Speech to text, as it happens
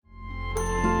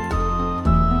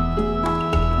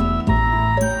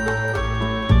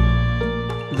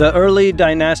The Early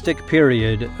Dynastic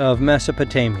Period of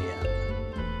Mesopotamia.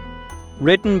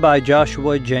 Written by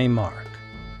Joshua J. Mark.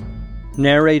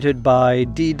 Narrated by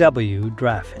D.W.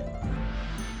 Draffin.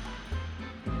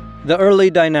 The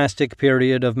Early Dynastic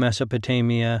Period of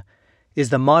Mesopotamia is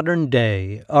the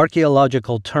modern-day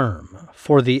archaeological term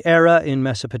for the era in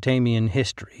Mesopotamian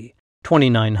history,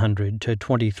 2900 to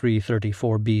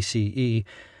 2334 BCE,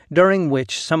 during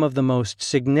which some of the most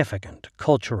significant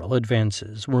cultural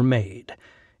advances were made,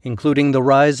 including the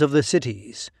rise of the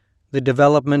cities, the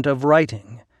development of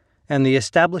writing, and the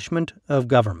establishment of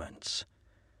governments.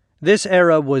 This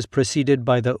era was preceded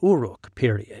by the Uruk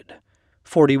period,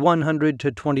 4100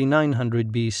 to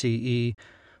 2900 BCE,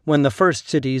 when the first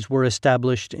cities were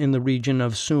established in the region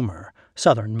of Sumer,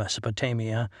 southern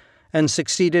Mesopotamia, and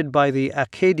succeeded by the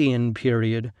Akkadian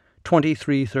period,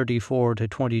 2334 to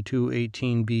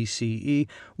 2218 BCE,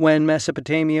 when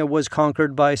Mesopotamia was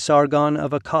conquered by Sargon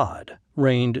of Akkad,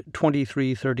 reigned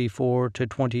 2334 to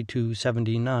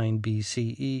 2279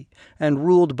 BCE, and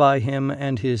ruled by him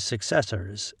and his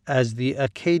successors as the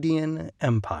Akkadian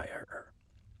Empire.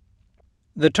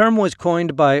 The term was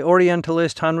coined by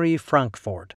Orientalist Henri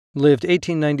Frankfort, lived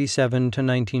 1897 to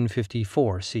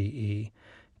 1954 CE,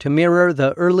 to mirror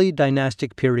the early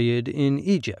dynastic period in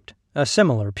Egypt, a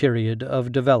similar period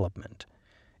of development.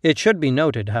 It should be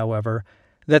noted, however,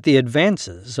 that the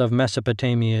advances of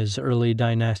Mesopotamia's early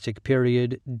dynastic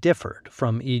period differed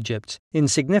from Egypt's in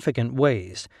significant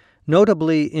ways,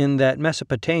 notably in that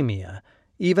Mesopotamia,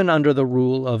 even under the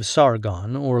rule of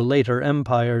Sargon or later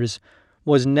empires,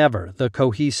 was never the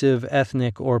cohesive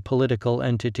ethnic or political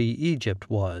entity Egypt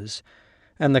was,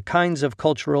 and the kinds of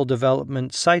cultural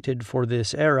development cited for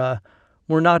this era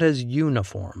were not as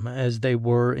uniform as they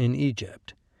were in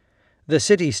Egypt. The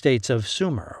city-states of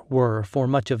Sumer were, for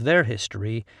much of their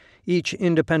history, each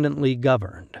independently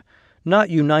governed, not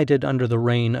united under the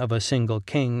reign of a single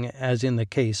king as in the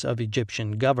case of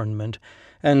Egyptian government,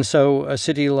 and so a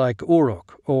city like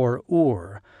Uruk or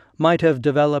Ur might have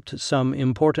developed some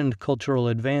important cultural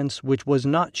advance which was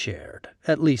not shared,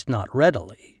 at least not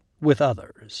readily, with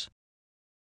others.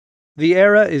 The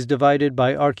era is divided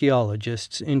by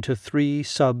archaeologists into three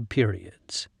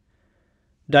sub-periods.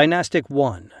 Dynastic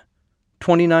 1,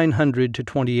 2900 to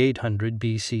 2800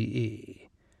 BCE.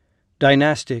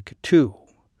 Dynastic 2,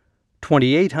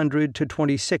 2800 to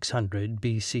 2600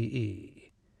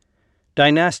 BCE.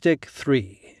 Dynastic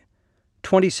 3,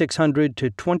 2600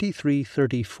 to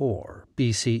 2334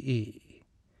 BCE.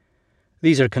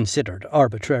 These are considered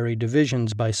arbitrary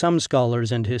divisions by some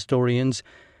scholars and historians,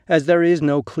 as there is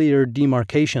no clear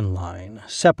demarcation line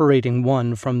separating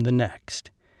one from the next.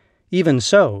 Even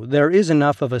so, there is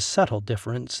enough of a subtle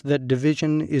difference that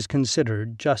division is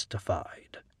considered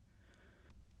justified.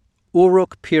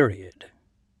 Uruk period.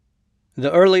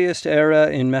 The earliest era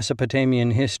in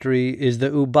Mesopotamian history is the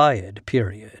Ubaid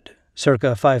period,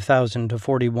 circa 5000 to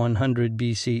 4100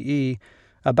 BCE,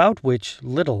 about which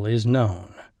little is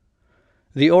known.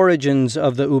 The origins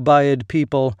of the Ubaid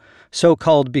people, so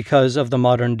called because of the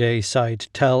modern-day site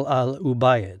Tel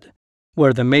al-Ubaid,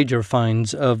 where the major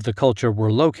finds of the culture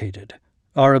were located,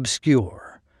 are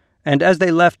obscure, and as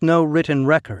they left no written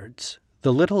records,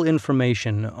 the little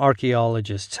information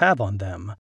archaeologists have on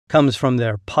them comes from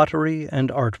their pottery and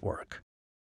artwork.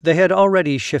 They had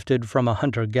already shifted from a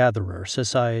hunter-gatherer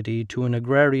society to an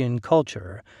agrarian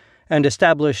culture and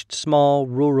established small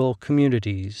rural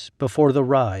communities before the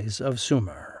rise of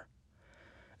Sumer.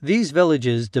 These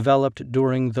villages developed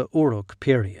during the Uruk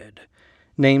period,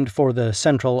 named for the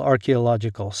central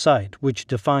archaeological site which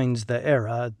defines the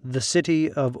era, the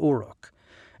city of Uruk,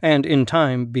 and in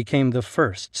time became the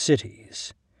first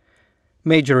cities.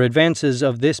 Major advances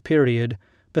of this period,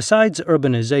 besides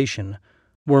urbanization,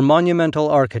 were monumental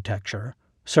architecture,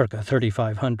 circa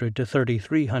 3500 to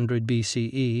 3300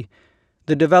 BCE,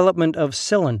 the development of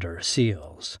cylinder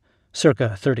seals,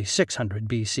 circa 3600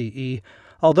 BCE,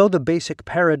 although the basic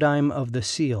paradigm of the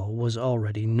seal was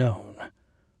already known.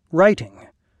 Writing,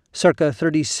 circa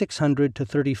 3600 to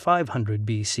 3500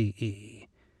 BCE.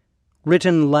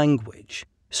 Written language,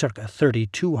 circa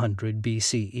 3200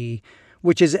 BCE,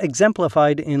 which is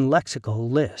exemplified in lexical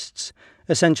lists,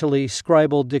 essentially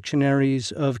scribal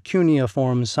dictionaries of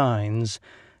cuneiform signs,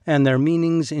 and their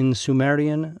meanings in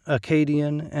Sumerian,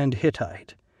 Akkadian, and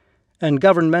Hittite, and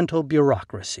governmental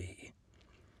bureaucracy.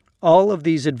 All of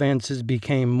these advances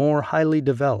became more highly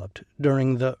developed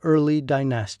during the early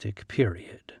dynastic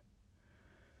period.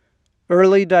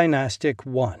 Early Dynastic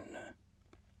 1.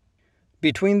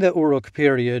 Between the Uruk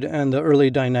period and the early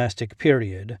dynastic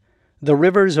period, the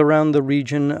rivers around the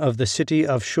region of the city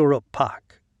of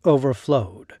Shuruppak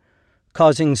overflowed,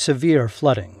 causing severe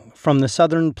flooding from the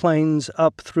southern plains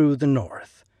up through the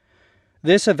north.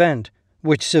 This event,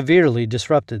 which severely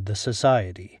disrupted the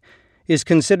society, is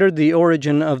considered the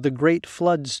origin of the Great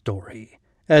Flood story,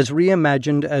 as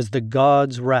reimagined as the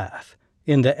God's wrath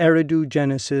in the Eridu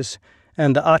Genesis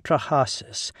and the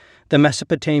Atrahasis, the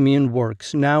Mesopotamian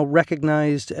works now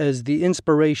recognized as the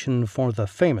inspiration for the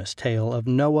famous tale of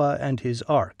Noah and his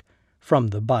ark from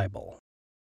the Bible.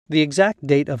 The exact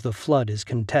date of the flood is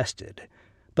contested,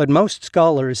 but most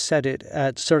scholars set it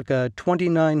at circa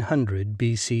 2900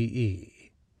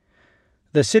 BCE.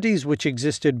 The cities which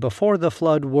existed before the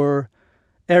flood were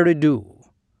Eridu,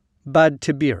 Bad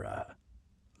Tibira,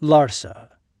 Larsa,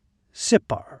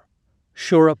 Sippar,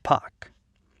 Shurapak.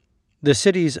 The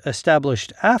cities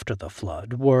established after the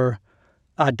flood were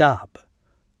Adab,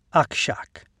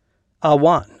 Akshak,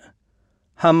 Awan,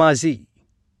 Hamazi,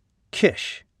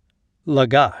 Kish,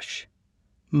 Lagash,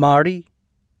 Mari,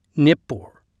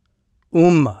 Nippur,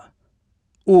 Umma,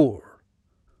 Ur,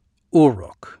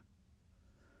 Uruk.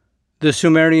 The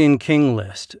Sumerian King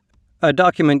List, a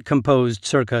document composed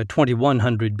circa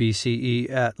 2100 BCE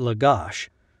at Lagash,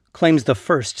 claims the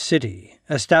first city,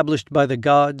 established by the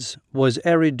gods, was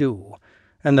Eridu,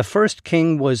 and the first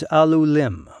king was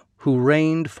Alulim, who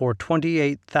reigned for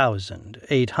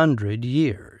 28,800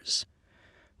 years.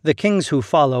 The kings who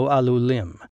follow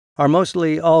Alulim are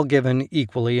mostly all given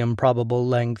equally improbable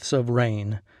lengths of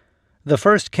reign. The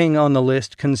first king on the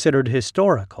list considered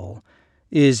historical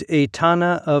is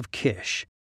Etana of Kish,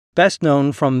 best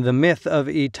known from the myth of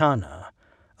Etana,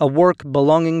 a work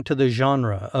belonging to the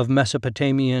genre of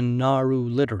Mesopotamian Naru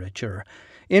literature,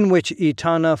 in which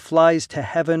Etana flies to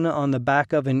heaven on the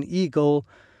back of an eagle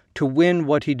to win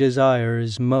what he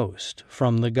desires most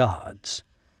from the gods.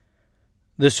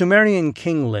 The Sumerian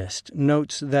king list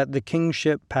notes that the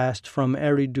kingship passed from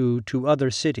Eridu to other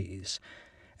cities,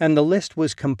 and the list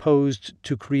was composed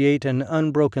to create an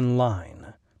unbroken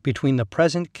line between the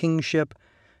present kingship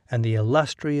and the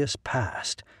illustrious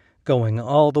past, going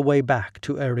all the way back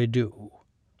to Eridu.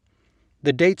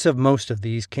 The dates of most of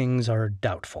these kings are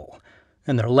doubtful,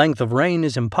 and their length of reign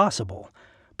is impossible,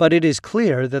 but it is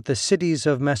clear that the cities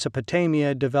of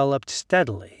Mesopotamia developed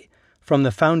steadily from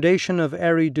the foundation of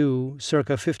Eridu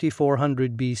circa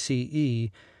 5400 BCE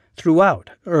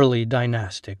throughout early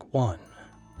Dynastic 1.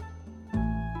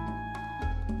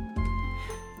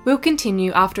 We'll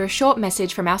continue after a short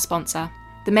message from our sponsor.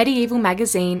 The Medieval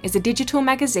Magazine is a digital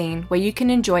magazine where you can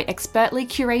enjoy expertly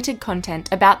curated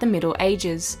content about the Middle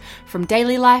Ages, from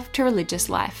daily life to religious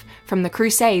life, from the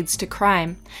Crusades to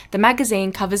crime. The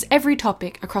magazine covers every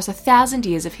topic across 1,000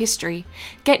 years of history.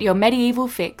 Get your medieval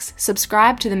fix.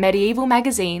 Subscribe to the Medieval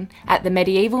Magazine at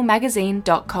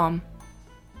themedievalmagazine.com.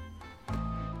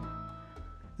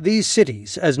 These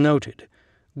cities, as noted,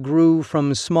 grew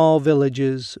from small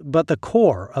villages, but the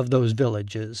core of those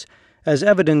villages, as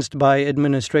evidenced by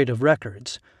administrative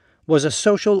records, was a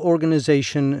social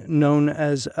organization known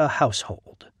as a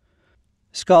household.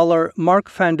 Scholar Mark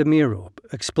van de Meerup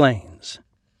explains,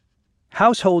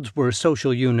 households were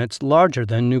social units larger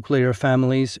than nuclear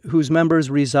families whose members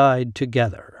reside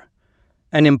together.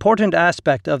 An important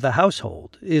aspect of the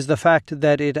household is the fact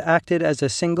that it acted as a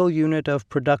single unit of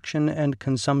production and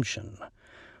consumption.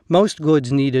 Most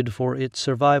goods needed for its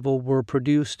survival were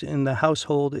produced in the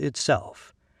household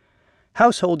itself.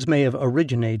 Households may have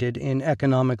originated in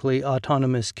economically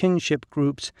autonomous kinship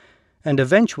groups and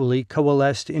eventually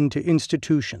coalesced into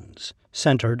institutions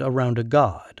centered around a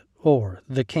god or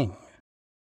the king.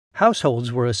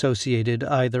 Households were associated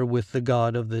either with the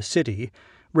god of the city,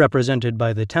 represented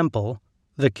by the temple,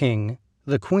 the king,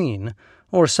 the queen,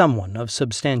 or someone of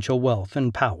substantial wealth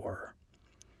and power.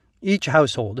 Each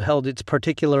household held its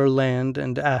particular land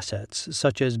and assets,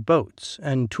 such as boats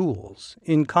and tools,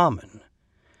 in common.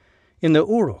 In the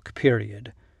Uruk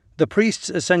period, the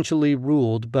priests essentially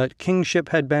ruled, but kingship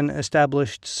had been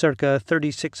established circa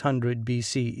 3600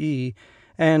 BCE,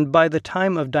 and by the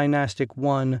time of Dynastic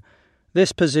 1,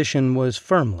 this position was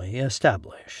firmly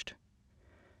established.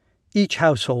 Each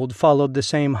household followed the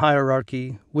same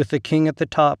hierarchy, with the king at the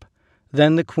top,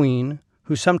 then the queen,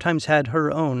 who sometimes had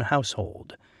her own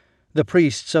household, the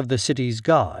priests of the city's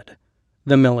god,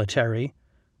 the military,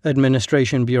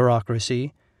 administration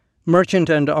bureaucracy, merchant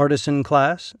and artisan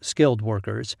class, skilled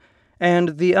workers,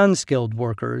 and the unskilled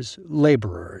workers,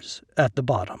 laborers, at the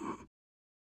bottom.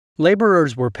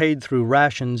 Laborers were paid through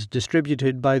rations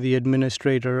distributed by the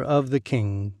administrator of the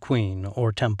king, queen,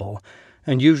 or temple,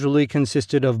 and usually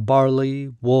consisted of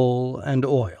barley, wool, and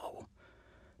oil.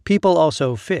 People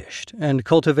also fished and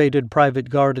cultivated private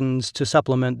gardens to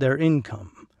supplement their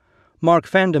income. Mark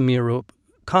van de Meerup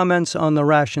comments on the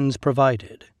rations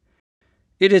provided.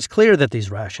 It is clear that these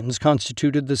rations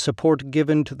constituted the support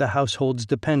given to the household's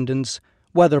dependents,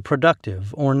 whether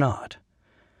productive or not.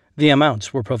 The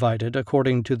amounts were provided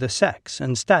according to the sex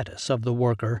and status of the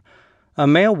worker. A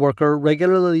male worker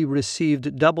regularly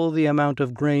received double the amount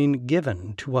of grain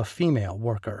given to a female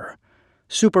worker.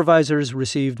 Supervisors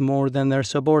received more than their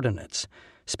subordinates,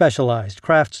 specialized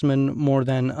craftsmen more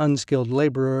than unskilled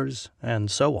laborers, and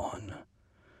so on.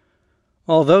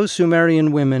 Although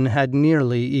Sumerian women had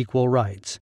nearly equal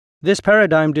rights, this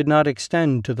paradigm did not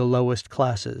extend to the lowest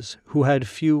classes, who had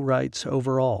few rights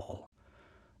overall.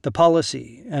 The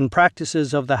policy and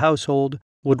practices of the household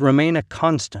would remain a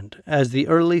constant as the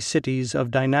early cities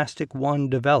of Dynastic I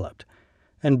developed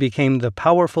and became the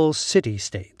powerful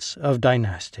city-states of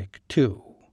Dynastic II.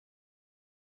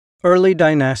 Early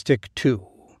Dynastic II.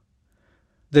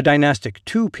 The Dynastic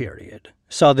II period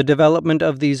saw the development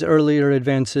of these earlier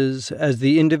advances as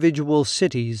the individual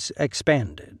cities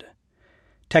expanded.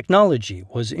 Technology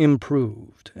was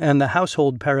improved, and the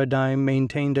household paradigm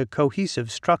maintained a cohesive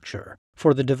structure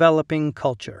for the developing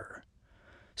culture.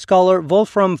 Scholar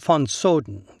Wolfram von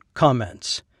Soden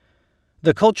comments,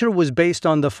 "The culture was based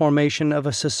on the formation of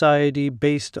a society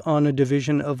based on a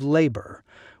division of labor,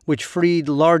 which freed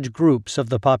large groups of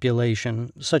the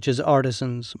population, such as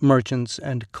artisans, merchants,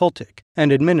 and cultic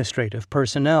and administrative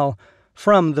personnel,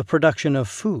 from the production of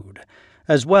food,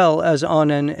 as well as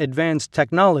on an advanced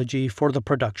technology for the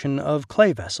production of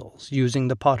clay vessels using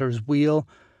the potter's wheel,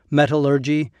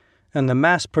 metallurgy, and the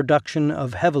mass production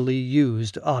of heavily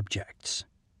used objects.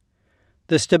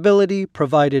 The stability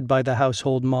provided by the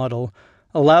household model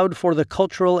allowed for the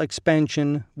cultural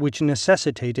expansion which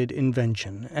necessitated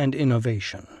invention and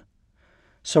innovation.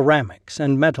 Ceramics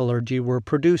and metallurgy were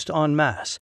produced en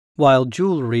masse, while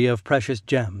jewelry of precious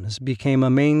gems became a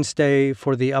mainstay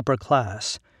for the upper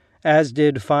class, as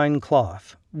did fine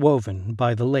cloth woven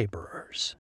by the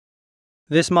laborers.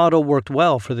 This model worked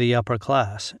well for the upper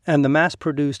class, and the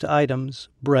mass-produced items,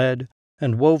 bread,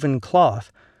 and woven cloth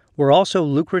were also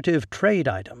lucrative trade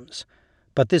items,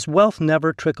 but this wealth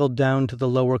never trickled down to the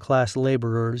lower-class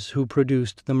laborers who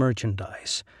produced the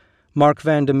merchandise. Mark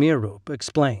van de Meerup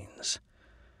explains,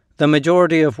 "The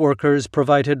majority of workers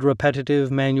provided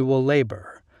repetitive manual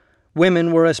labor.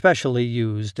 Women were especially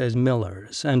used as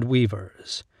millers and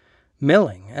weavers.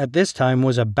 Milling at this time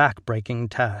was a back-breaking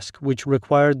task which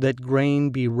required that grain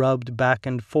be rubbed back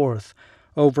and forth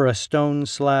over a stone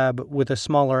slab with a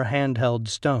smaller handheld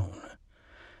stone.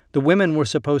 The women were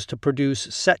supposed to produce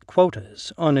set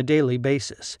quotas on a daily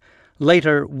basis.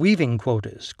 Later, weaving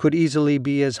quotas could easily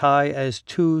be as high as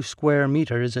 2 square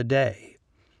meters a day.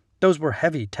 Those were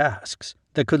heavy tasks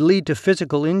that could lead to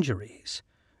physical injuries,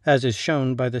 as is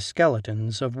shown by the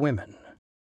skeletons of women."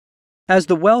 As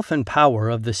the wealth and power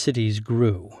of the cities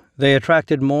grew, they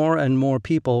attracted more and more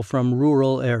people from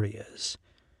rural areas.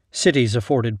 Cities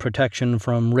afforded protection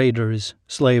from raiders,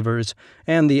 slavers,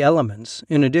 and the elements,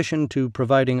 in addition to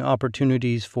providing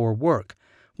opportunities for work,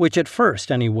 which at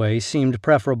first, anyway, seemed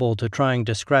preferable to trying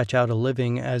to scratch out a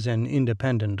living as an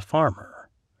independent farmer.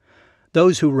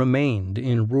 Those who remained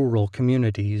in rural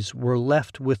communities were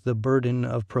left with the burden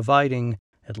of providing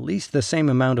at least the same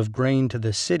amount of grain to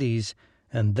the cities,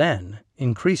 and then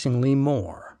increasingly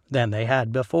more than they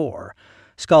had before.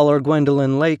 Scholar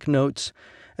Gwendolyn Lake notes,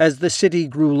 as the city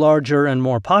grew larger and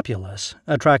more populous,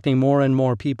 attracting more and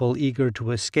more people eager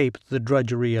to escape the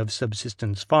drudgery of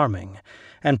subsistence farming,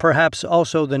 and perhaps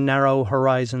also the narrow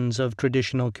horizons of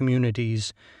traditional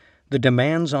communities, the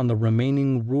demands on the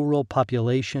remaining rural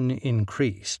population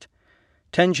increased.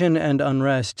 Tension and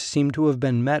unrest seem to have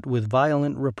been met with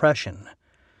violent repression.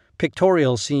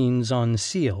 Pictorial scenes on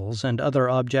seals and other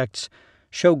objects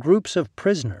show groups of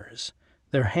prisoners,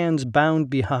 their hands bound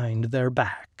behind their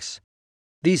backs.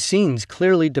 These scenes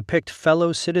clearly depict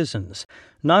fellow citizens,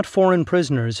 not foreign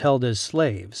prisoners held as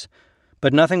slaves,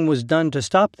 but nothing was done to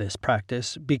stop this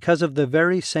practice because of the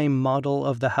very same model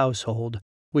of the household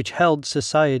which held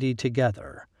society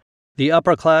together. The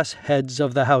upper-class heads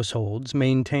of the households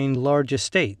maintained large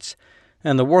estates,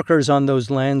 and the workers on those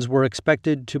lands were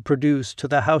expected to produce to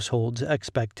the household's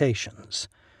expectations.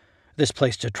 This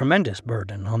placed a tremendous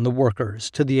burden on the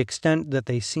workers to the extent that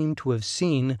they seem to have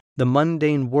seen the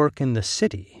mundane work in the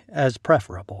city as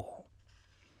preferable.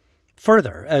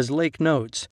 Further, as Lake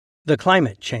notes, the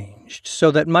climate changed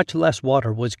so that much less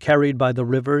water was carried by the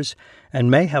rivers and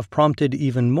may have prompted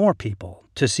even more people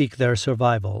to seek their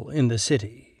survival in the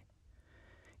city.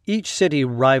 Each city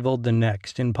rivaled the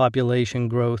next in population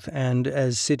growth, and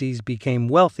as cities became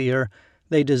wealthier,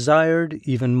 they desired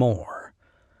even more.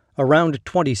 Around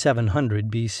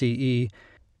 2700 BCE,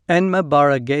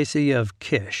 Enmebaragesi of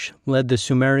Kish led the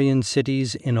Sumerian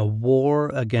cities in a war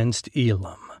against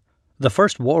Elam, the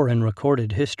first war in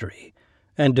recorded history,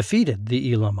 and defeated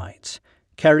the Elamites,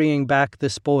 carrying back the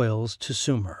spoils to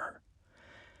Sumer.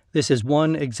 This is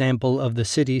one example of the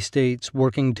city-states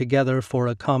working together for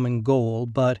a common goal,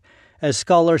 but, as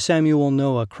scholar Samuel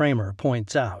Noah Kramer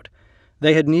points out,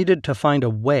 they had needed to find a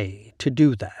way to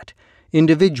do that,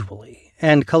 individually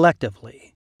and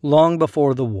collectively, long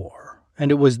before the war, and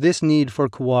it was this need for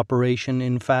cooperation,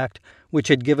 in fact, which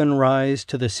had given rise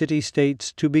to the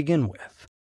city-states to begin with.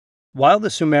 While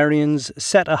the Sumerians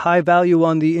set a high value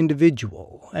on the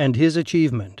individual and his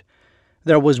achievement,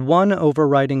 there was one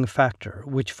overriding factor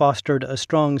which fostered a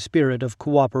strong spirit of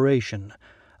cooperation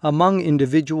among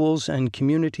individuals and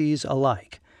communities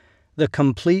alike: the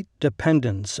complete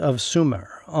dependence of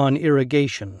Sumer on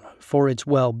irrigation for its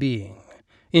well-being,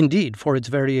 indeed for its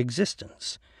very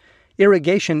existence.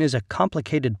 Irrigation is a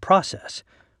complicated process,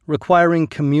 requiring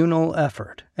communal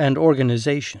effort and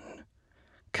organization.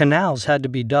 Canals had to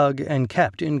be dug and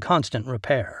kept in constant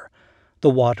repair. The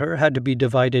water had to be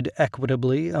divided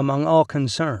equitably among all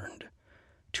concerned.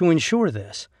 To ensure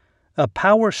this, a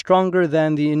power stronger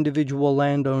than the individual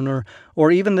landowner or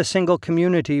even the single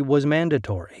community was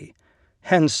mandatory.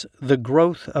 Hence the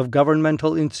growth of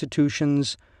governmental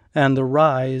institutions and the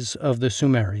rise of the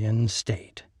Sumerian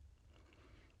state.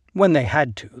 When they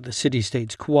had to, the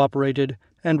city-states cooperated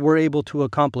and were able to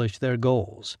accomplish their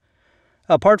goals.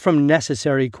 Apart from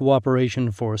necessary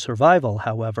cooperation for survival,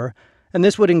 however, and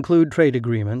this would include trade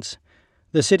agreements,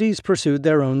 the cities pursued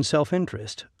their own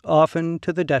self-interest, often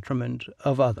to the detriment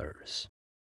of others.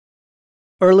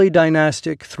 Early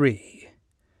Dynastic III.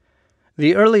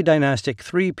 The Early Dynastic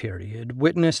III period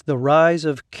witnessed the rise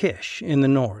of Kish in the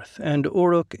north and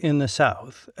Uruk in the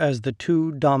south as the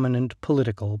two dominant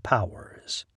political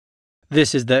powers.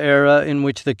 This is the era in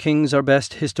which the kings are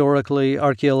best historically,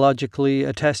 archaeologically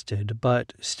attested,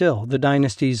 but still the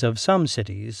dynasties of some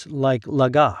cities, like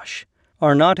Lagash,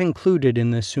 are not included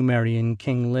in the Sumerian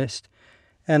king list,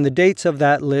 and the dates of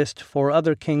that list for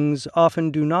other kings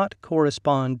often do not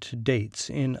correspond to dates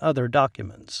in other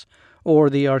documents or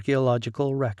the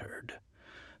archaeological record.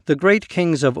 The great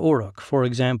kings of Uruk, for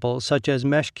example, such as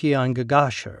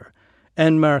Meshki-an-Gagashur,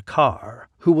 Enmerkar,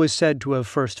 who was said to have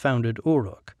first founded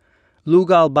Uruk,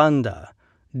 Lugalbanda,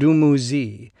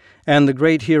 Dumuzi, and the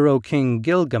great hero king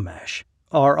Gilgamesh,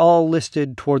 are all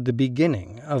listed toward the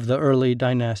beginning of the early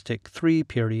Dynastic III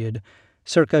period,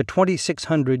 circa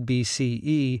 2600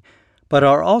 BCE, but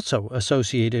are also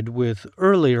associated with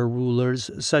earlier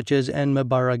rulers such as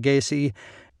Enmebaragesi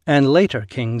and later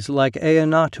kings like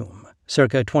Eannatum,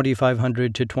 circa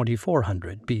 2500 to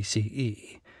 2400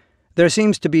 BCE. There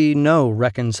seems to be no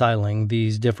reconciling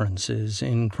these differences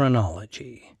in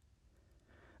chronology.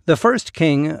 The first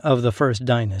king of the first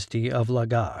dynasty of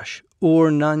Lagash,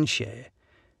 Ur-Nanshe,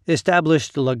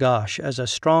 established Lagash as a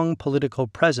strong political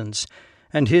presence,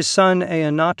 and his son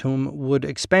Eannatum would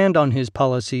expand on his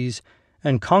policies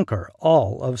and conquer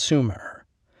all of Sumer.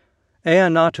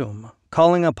 Eannatum,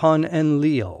 calling upon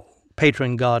Enlil,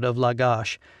 patron god of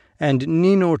Lagash, and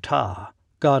Ninurta,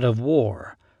 god of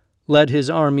war, led his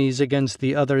armies against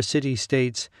the other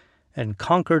city-states and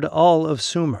conquered all of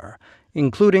Sumer,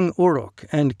 including Uruk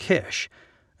and Kish,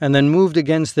 and then moved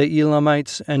against the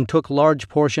Elamites and took large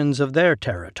portions of their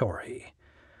territory.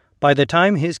 By the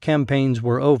time his campaigns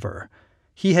were over,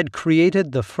 he had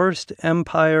created the first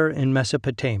empire in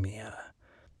Mesopotamia,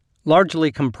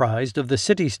 largely comprised of the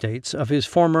city-states of his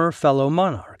former fellow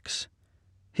monarchs.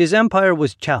 His empire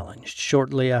was challenged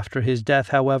shortly after his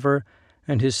death, however,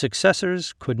 and his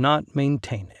successors could not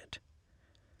maintain it.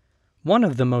 One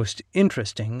of the most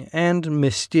interesting and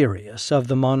mysterious of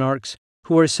the monarchs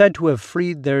who are said to have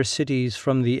freed their cities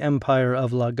from the empire of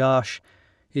Lagash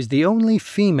is the only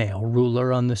female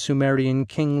ruler on the Sumerian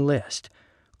king list,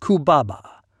 Kubaba,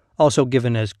 also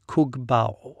given as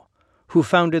Kugbao, who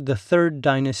founded the third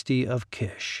dynasty of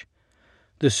Kish.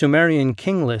 The Sumerian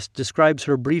king list describes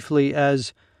her briefly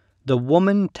as the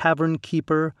woman tavern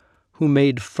keeper who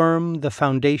made firm the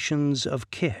foundations of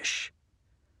Kish.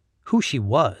 Who she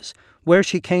was, where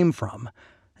she came from,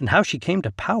 and how she came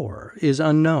to power is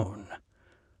unknown.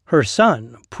 Her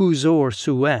son,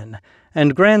 Puzur-Suen,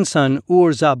 and grandson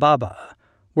Ur-Zababa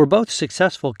were both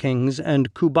successful kings,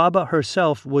 and Kubaba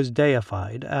herself was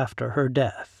deified after her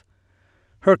death.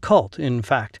 Her cult, in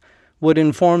fact, would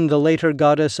inform the later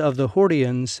goddess of the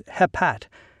Hurrians, Hepat,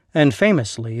 and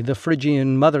famously the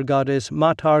Phrygian mother goddess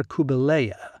Matar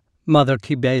Kubeleia, Mother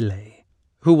Kybele,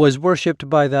 who was worshipped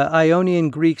by the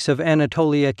Ionian Greeks of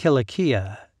Anatolia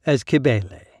Kilikia as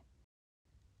Kybele.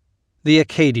 The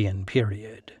Akkadian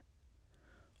period.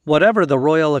 Whatever the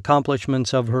royal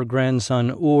accomplishments of her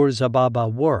grandson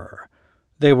Ur-Zababa were,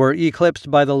 they were eclipsed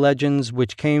by the legends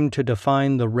which came to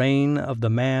define the reign of the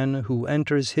man who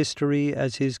enters history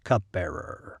as his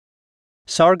cupbearer.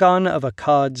 Sargon of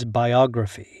Akkad's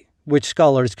biography, which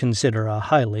scholars consider a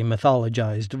highly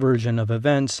mythologized version of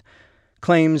events,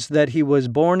 claims that he was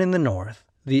born in the north,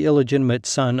 the illegitimate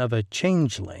son of a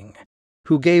changeling,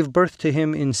 who gave birth to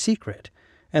him in secret,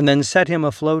 and then set him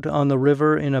afloat on the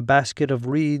river in a basket of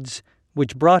reeds,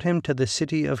 which brought him to the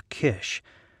city of Kish,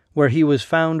 where he was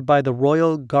found by the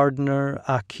royal gardener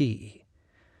Aki.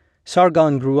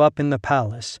 Sargon grew up in the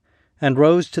palace, and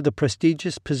rose to the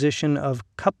prestigious position of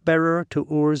cupbearer to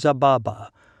Ur-Zababa,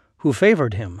 who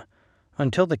favored him,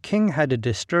 until the king had a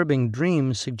disturbing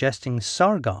dream suggesting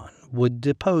Sargon would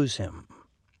depose him.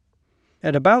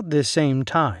 At about this same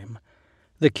time,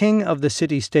 the king of the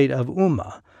city-state of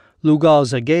Umma,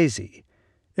 Lugal-Zaggisi,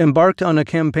 embarked on a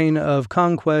campaign of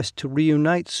conquest to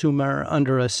reunite Sumer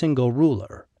under a single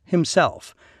ruler,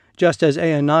 himself, just as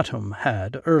Eannatum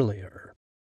had earlier.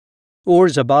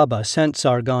 Ur-Zababa sent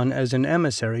Sargon as an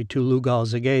emissary to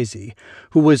Lugal-Zaggisi,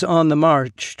 who was on the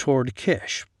march toward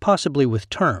Kish, possibly with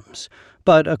terms,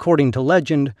 but, according to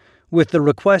legend, with the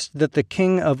request that the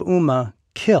king of Umma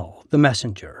kill the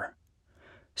messenger.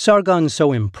 Sargon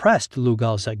so impressed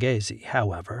Lugal-Zaggisi,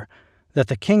 however, that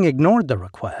the king ignored the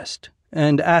request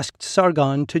and asked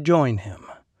Sargon to join him.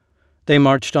 They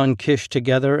marched on Kish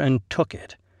together and took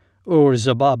it.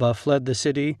 Ur-Zababa fled the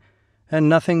city, and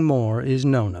nothing more is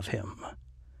known of him.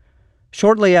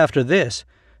 Shortly after this,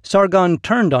 Sargon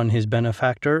turned on his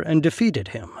benefactor and defeated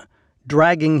him,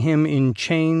 dragging him in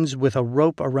chains with a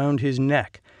rope around his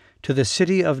neck to the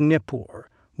city of Nippur,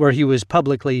 where he was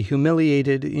publicly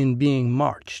humiliated in being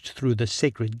marched through the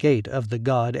sacred gate of the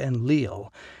god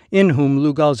Enlil, in whom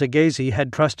Lugal-Zaggisi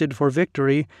had trusted for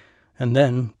victory, and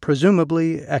then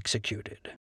presumably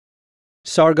executed.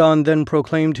 Sargon then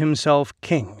proclaimed himself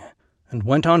king, and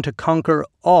went on to conquer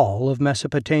all of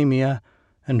Mesopotamia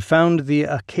and found the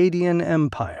Akkadian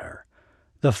Empire,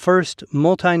 the first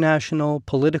multinational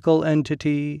political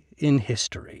entity in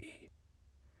history.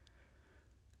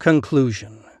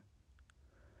 Conclusion.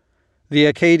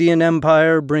 The Akkadian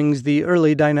Empire brings the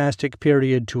early dynastic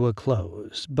period to a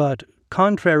close, but,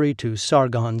 contrary to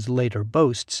Sargon's later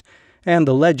boasts and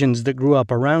the legends that grew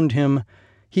up around him,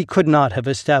 he could not have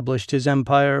established his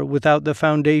empire without the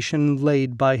foundation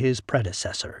laid by his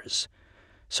predecessors.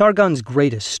 Sargon's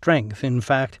greatest strength, in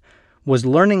fact, was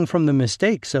learning from the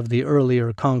mistakes of the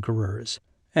earlier conquerors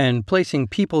and placing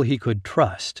people he could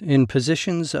trust in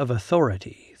positions of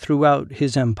authority throughout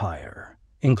his empire,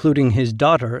 including his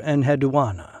daughter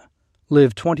Enheduanna,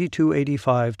 lived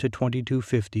 2285 to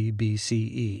 2250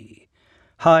 BCE,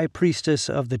 high priestess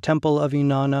of the Temple of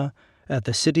Inanna at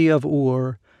the city of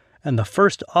Ur, and the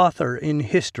first author in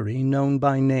history known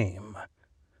by name,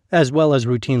 as well as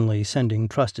routinely sending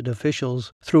trusted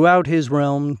officials throughout his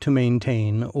realm to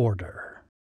maintain order.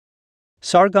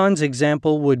 Sargon's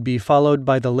example would be followed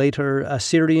by the later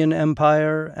Assyrian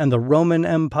Empire and the Roman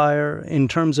Empire in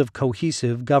terms of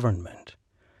cohesive government.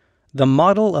 The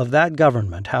model of that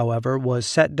government, however, was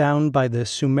set down by the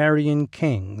Sumerian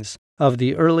kings of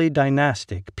the early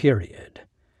dynastic period.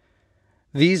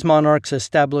 These monarchs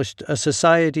established a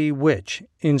society which,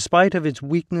 in spite of its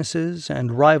weaknesses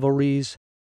and rivalries,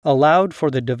 allowed for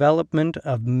the development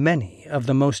of many of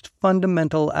the most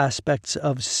fundamental aspects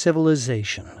of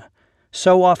civilization,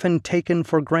 so often taken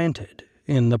for granted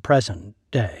in the present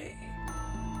day.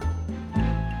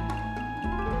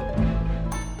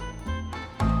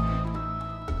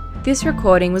 This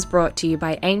recording was brought to you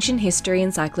by Ancient History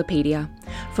Encyclopedia.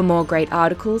 For more great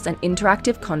articles and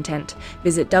interactive content,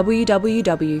 visit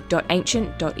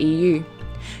www.ancient.eu.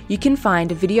 You can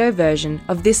find a video version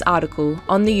of this article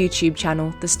on the YouTube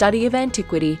channel The Study of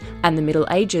Antiquity and the Middle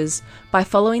Ages by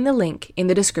following the link in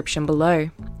the description below.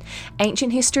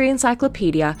 Ancient History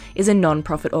Encyclopedia is a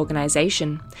non-profit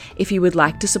organisation. If you would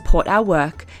like to support our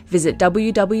work, visit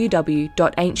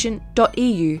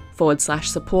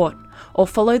www.ancient.eu/support or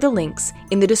follow the links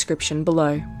in the description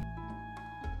below.